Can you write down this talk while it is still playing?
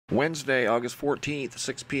Wednesday, August 14th,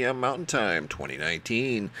 6 p.m. Mountain Time,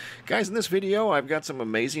 2019. Guys, in this video, I've got some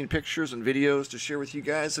amazing pictures and videos to share with you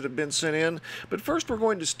guys that have been sent in. But first, we're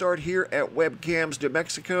going to start here at Webcams de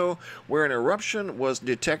Mexico, where an eruption was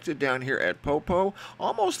detected down here at Popo,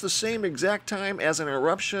 almost the same exact time as an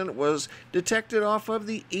eruption was detected off of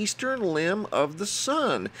the eastern limb of the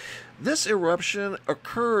sun. This eruption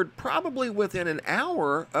occurred probably within an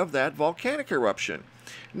hour of that volcanic eruption.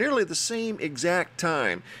 Nearly the same exact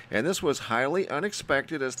time, and this was highly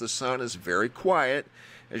unexpected as the sun is very quiet.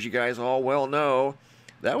 As you guys all well know,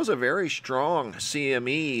 that was a very strong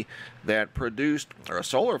CME that produced, or a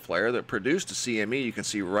solar flare that produced a CME. You can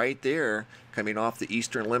see right there coming off the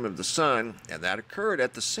eastern limb of the sun, and that occurred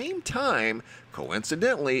at the same time,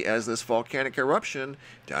 coincidentally, as this volcanic eruption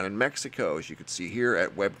down in Mexico, as you can see here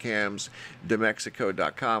at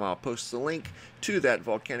webcamsdemexico.com. I'll post the link to that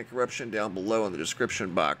volcanic eruption down below in the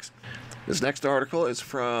description box. This next article is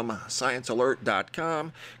from sciencealert.com.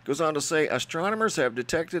 It goes on to say, astronomers have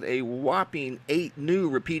detected a whopping 8 new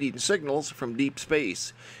repeating signals from deep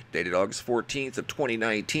space, dated August 14th of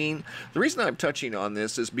 2019. The reason I'm touching on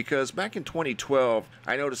this is because back in 2012,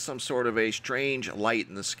 I noticed some sort of a strange light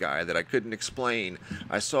in the sky that I couldn't explain.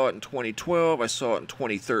 I saw it in 2012, I saw it in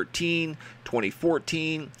 2013,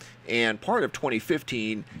 2014, and part of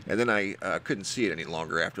 2015, and then I couldn't see it any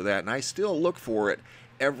longer after that, and I still look for it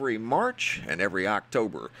every March and every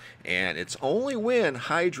October, and it's only when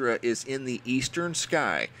Hydra is in the eastern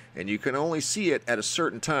sky, and you can only see it at a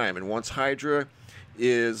certain time, and once Hydra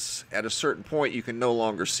is at a certain point, you can no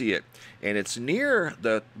longer see it, and it's near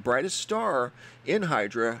the brightest star in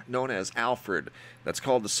Hydra, known as Alfred. That's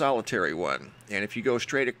called the solitary one, and if you go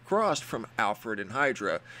straight across from Alfred and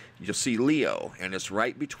Hydra, you'll see Leo, and it's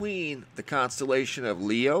right between the constellation of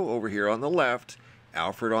Leo over here on the left,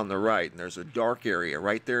 Alfred on the right, and there's a dark area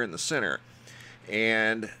right there in the center.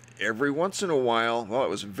 And every once in a while, well, it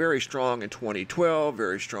was very strong in 2012,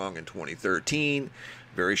 very strong in 2013,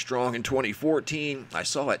 very strong in 2014. I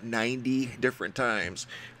saw it 90 different times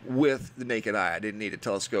with the naked eye. I didn't need a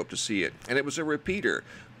telescope to see it, and it was a repeater.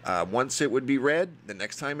 Once it would be red, the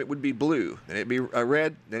next time it would be blue, then it'd be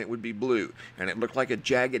red, then it would be blue, and it looked like a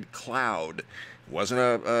jagged cloud. It wasn't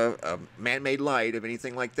a man-made light of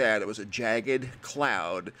anything like that. It was a jagged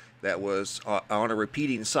cloud that was on a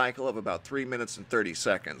repeating cycle of about 3 minutes and 30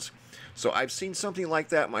 seconds. So I've seen something like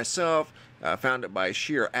that myself. Found it by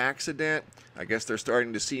sheer accident. I guess they're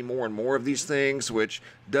starting to see more and more of these things, which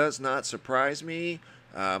does not surprise me.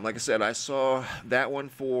 Like I said, I saw that one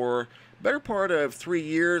for better part of 3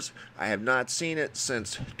 years. I have not seen it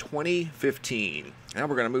since 2015. Now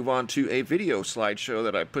we're going to move on to a video slideshow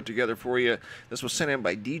that I put together for you. This was sent in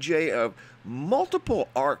by DJ of multiple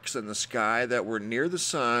arcs in the sky that were near the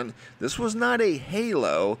sun. This was not a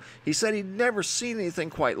halo. He said he'd never seen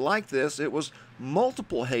anything quite like this. It was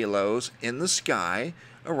multiple halos in the sky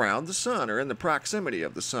around the sun, or in the proximity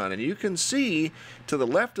of the sun. And you can see to the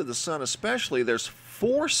left of the sun especially, there's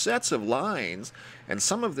 4 sets of lines, and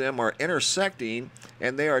some of them are intersecting,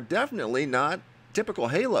 and they are definitely not typical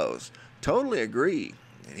halos. Totally agree.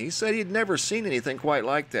 And he said he'd never seen anything quite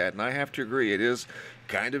like that, and I have to agree. It is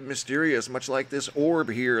kind of mysterious, much like this orb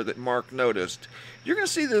here that Mark noticed. You're going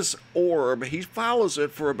to see this orb. He follows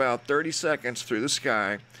it for about 30 seconds through the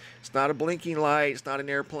sky. It's not a blinking light. It's not an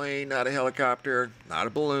airplane, not a helicopter, not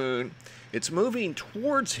a balloon. It's moving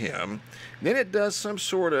towards him. Then it does some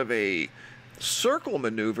sort of a circle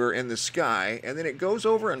maneuver in the sky, and then it goes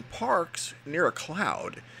over and parks near a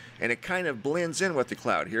cloud, and it kind of blends in with the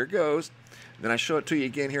cloud. Here it goes. Then I show it to you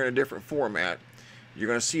again here in a different format. You're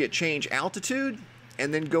going to see it change altitude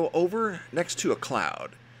and then go over next to a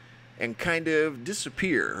cloud and kind of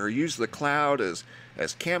disappear, or use the cloud as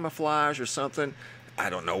camouflage or something.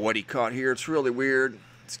 I don't know what he caught here. It's really weird.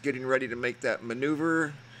 It's getting ready to make that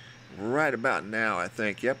maneuver right about now, I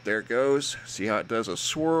think. Yep, there it goes. See how it does a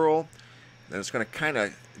swirl? Then it's going to kind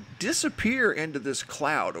of disappear into this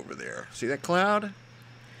cloud over there. See that cloud?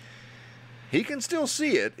 He can still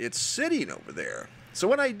see it. It's sitting over there. So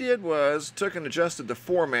what I did was took and adjusted the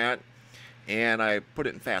format, and I put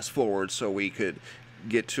it in fast forward so we could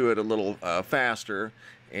get to it a little faster.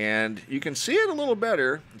 And you can see it a little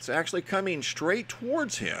better. It's actually coming straight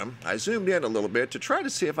towards him. I zoomed in a little bit to try to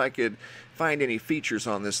see if I could find any features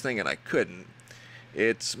on this thing, and I couldn't.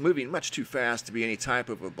 It's moving much too fast to be any type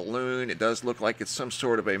of a balloon. It does look like it's some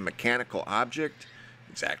sort of a mechanical object.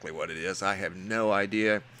 Exactly what it is, I have no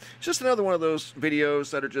idea. It's just another one of those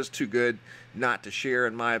videos that are just too good not to share,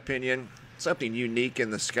 in my opinion. Something unique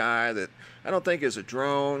in the sky that I don't think is a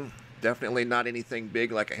drone. Definitely not anything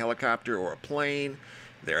big like a helicopter or a plane.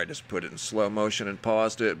 There, I just put it in slow motion and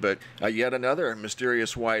paused it, but yet another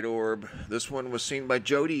mysterious white orb. This one was seen by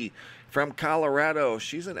Jody from Colorado.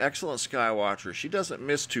 She's an excellent sky watcher. She doesn't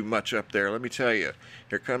miss too much up there, let me tell you.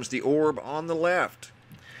 Here comes the orb on the left,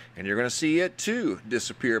 and you're going to see it too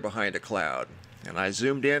disappear behind a cloud. And I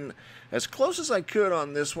zoomed in as close as I could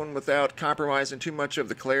on this one without compromising too much of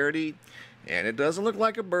the clarity. And it doesn't look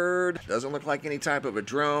like a bird, doesn't look like any type of a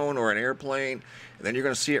drone or an airplane. And then you're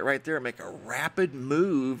going to see it right there make a rapid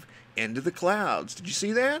move into the clouds. Did you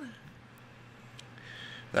see that?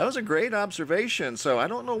 That was a great observation. So I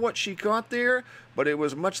don't know what she caught there, but it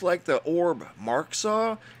was much like the orb Mark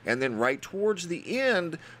saw. And then right towards the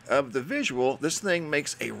end of the visual, this thing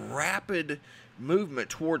makes a rapid movement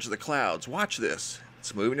towards the clouds. Watch this.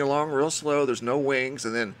 It's moving along real slow. There's no wings.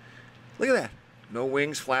 And then look at that. No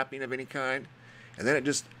wings flapping of any kind. And then it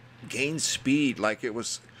just gained speed like it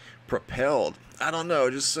was propelled. I don't know,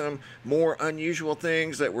 just some more unusual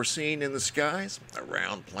things that we're seeing in the skies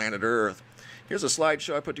around planet Earth. Here's a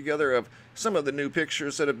slideshow I put together of some of the new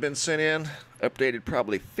pictures that have been sent in. Updated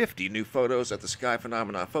probably 50 new photos at the Sky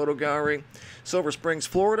Phenomena Photo Gallery. Silver Springs,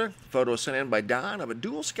 Florida. Photos sent in by Don of a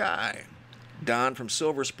dual sky. Don from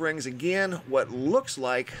Silver Springs again. What looks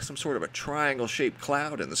like some sort of a triangle-shaped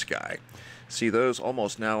cloud in the sky. See those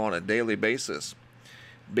almost now on a daily basis.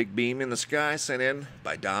 Big beam in the sky sent in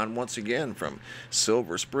by Don once again from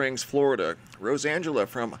Silver Springs, Florida. Rosangela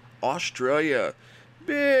from Australia.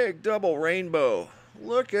 Big double rainbow.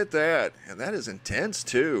 Look at that. And that is intense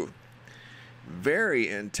too. Very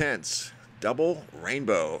intense. Double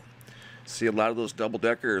rainbow. See a lot of those double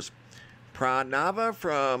deckers. Pranava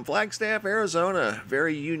from Flagstaff, Arizona.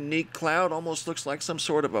 Very unique cloud. Almost looks like some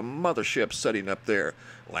sort of a mothership setting up there.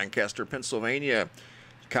 Lancaster, Pennsylvania.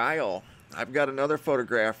 Kyle. I've got another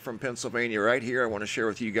photograph from Pennsylvania right here I want to share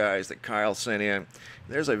with you guys that Kyle sent in.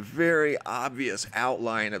 There's a very obvious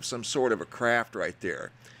outline of some sort of a craft right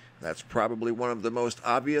there. That's probably one of the most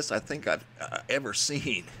obvious I think I've ever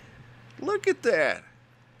seen. Look at that.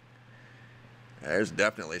 There's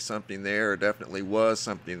definitely something there. Definitely was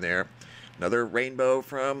something there. Another rainbow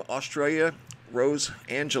from Australia, Rose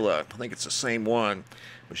Angela. I think it's the same one,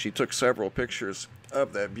 but she took several pictures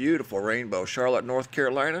of that beautiful rainbow. Charlotte, North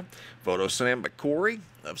Carolina. Photo sent in by Corey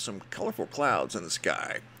of some colorful clouds in the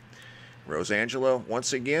sky. Rose Angela,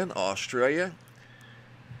 once again, Australia.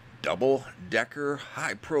 Double-decker,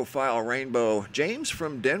 high-profile rainbow. James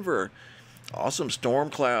from Denver. Awesome storm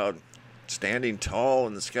cloud standing tall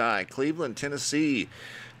in the sky. Cleveland, Tennessee.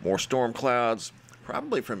 More storm clouds.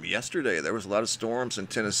 Probably from yesterday. There was a lot of storms in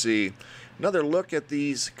Tennessee. Another look at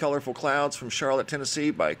these colorful clouds from Charlotte,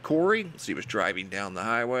 Tennessee by Corey. He was driving down the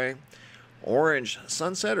highway. Orange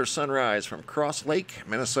sunset or sunrise from Cross Lake,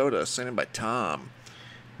 Minnesota, sent in by Tom.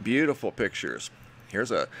 Beautiful pictures.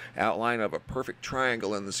 Here's an outline of a perfect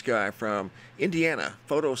triangle in the sky from Indiana.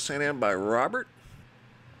 Photo sent in by Robert.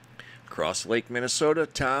 Cross Lake, Minnesota.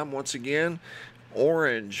 Tom, once again.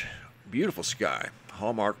 Orange. Beautiful sky.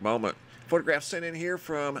 Hallmark moment. Photograph sent in here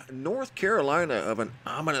from North Carolina of an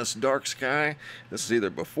ominous dark sky. This is either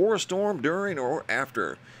before a storm, during, or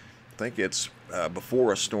after. I think it's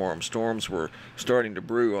before a storm. Storms were starting to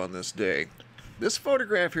brew on this day. This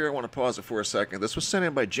photograph here, I want to pause it for a second. This was sent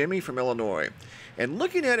in by Jimmy from Illinois. And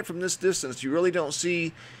looking at it from this distance, you really don't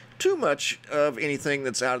see too much of anything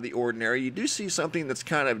that's out of the ordinary. You do see something that's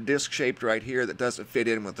kind of disc-shaped right here that doesn't fit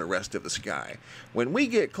in with the rest of the sky. When we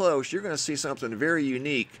get close, you're going to see something very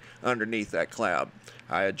unique underneath that cloud.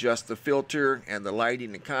 I adjust the filter and the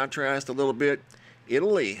lighting and contrast a little bit.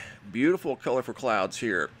 Italy, beautiful colorful clouds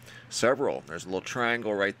here. Several. There's a little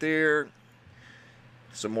triangle right there.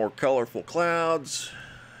 Some more colorful clouds.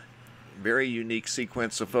 Very unique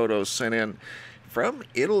sequence of photos sent in from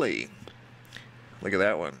Italy. Look at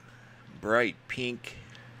that one. Bright pink.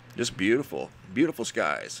 Just beautiful. Beautiful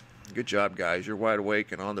skies. Good job, guys. You're wide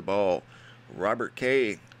awake and on the ball. Robert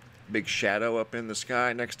K. Big shadow up in the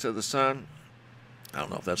sky next to the sun. I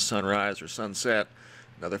don't know if that's sunrise or sunset.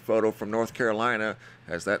 Another photo from North Carolina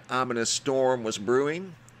as that ominous storm was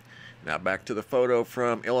brewing. Now back to the photo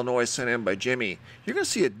from Illinois sent in by Jimmy. You're going to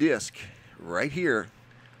see a disc right here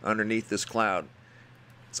underneath this cloud.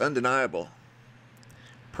 It's undeniable.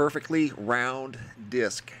 Perfectly round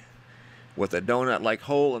disc with a donut-like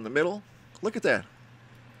hole in the middle. Look at that.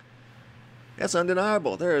 That's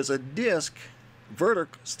undeniable. There is a disc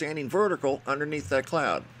standing vertical underneath that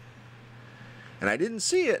cloud. And I didn't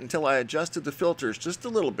see it until I adjusted the filters just a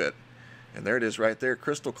little bit. And there it is right there,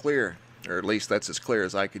 crystal clear. Or at least that's as clear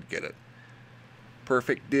as I could get it.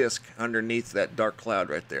 Perfect disc underneath that dark cloud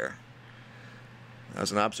right there. That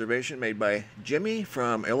was an observation made by Jimmy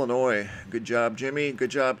from Illinois. Good job, Jimmy.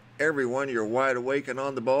 Good job, everyone you're wide awake and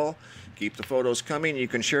on the ball. Keep the photos coming. You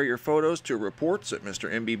can share your photos to reports at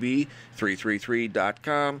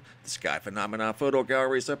MrMBB333.com. The Sky Phenomena Photo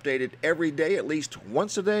Gallery is updated every day, at least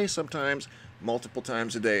once a day, sometimes multiple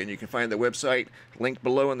times a day. And you can find the website linked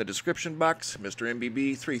below in the description box,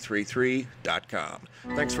 MrMBB333.com.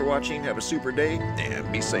 Thanks for watching. Have a super day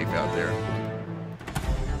and be safe out there.